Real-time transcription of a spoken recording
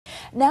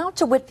Now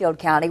to Whitfield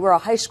County, where a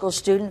high school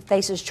student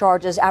faces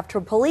charges after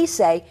police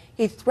say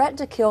he threatened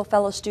to kill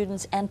fellow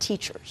students and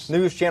teachers.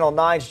 News Channel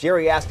 9's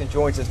Jerry Askin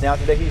joins us now.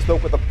 Today he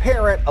spoke with a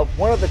parent of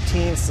one of the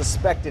teen's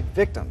suspected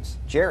victims.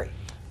 Jerry.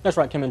 That's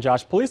right, Kim and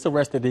Josh. Police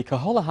arrested the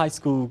Coahulla High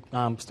School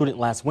student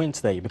last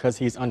Wednesday because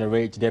he's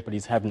underage.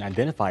 Deputies haven't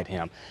identified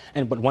him.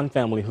 But one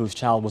family whose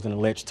child was an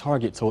alleged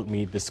target told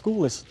me the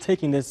school is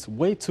taking this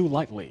way too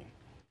lightly.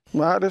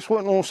 Well, I just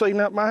wouldn't want to see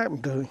nothing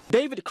happen to him.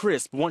 David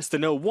Crisp wants to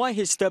know why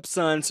his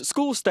stepson's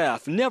school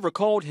staff never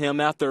called him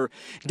after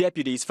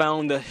deputies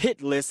found the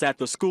hit list at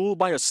the school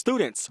by a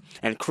student.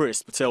 And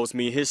Crisp tells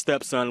me his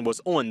stepson was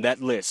on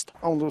that list.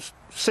 On the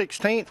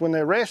 16th, when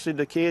they arrested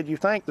the kid, you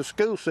think the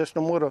school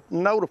system would have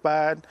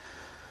notified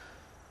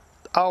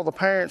all the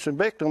parents and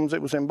victims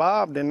that was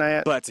involved in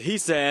that. But he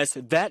says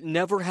that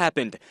never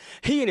happened.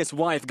 He and his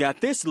wife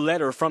got this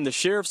letter from the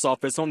sheriff's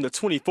office on the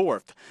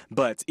 24th,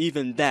 but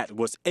even that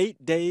was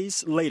 8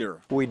 days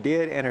later. We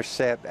did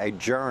intercept a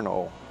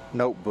journal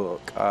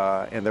notebook,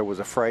 and there was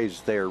a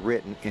phrase there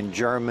written in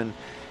German,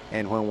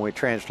 and when we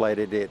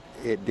translated it,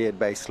 it did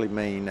basically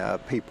mean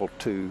people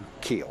to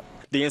kill.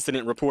 The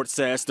incident report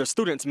says the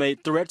students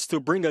made threats to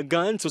bring a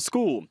gun to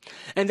school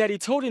and that he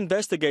told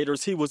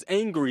investigators he was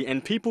angry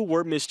and people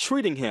were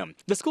mistreating him.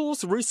 The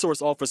school's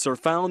resource officer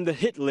found the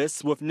hit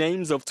list with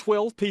names of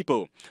 12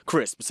 people.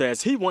 Crisp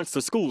says he wants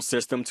the school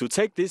system to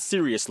take this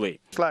seriously.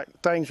 It's like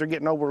things are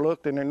getting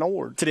overlooked and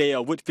ignored. Today,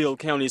 a Whitfield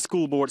County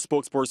School Board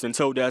spokesperson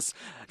told us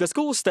the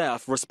school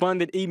staff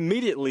responded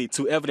immediately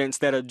to evidence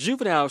that a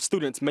juvenile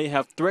student may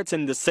have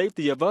threatened the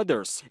safety of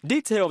others.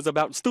 Details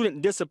about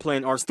student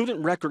discipline are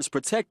student records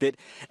protected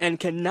and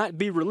cannot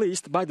be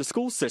released by the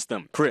school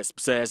system. Crisp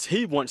says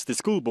he wants the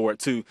school board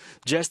to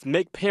just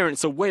make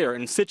parents aware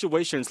in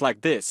situations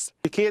like this.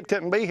 The kid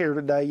couldn't be here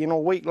today. You know,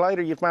 a week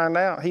later you find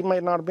out he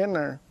may not have been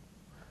there.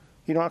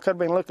 You know, I could have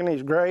been looking at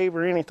his grave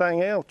or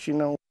anything else, you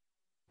know.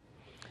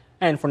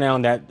 And for now,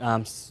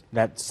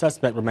 that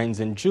suspect remains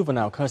in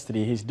juvenile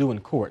custody. He's due in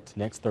court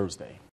next Thursday.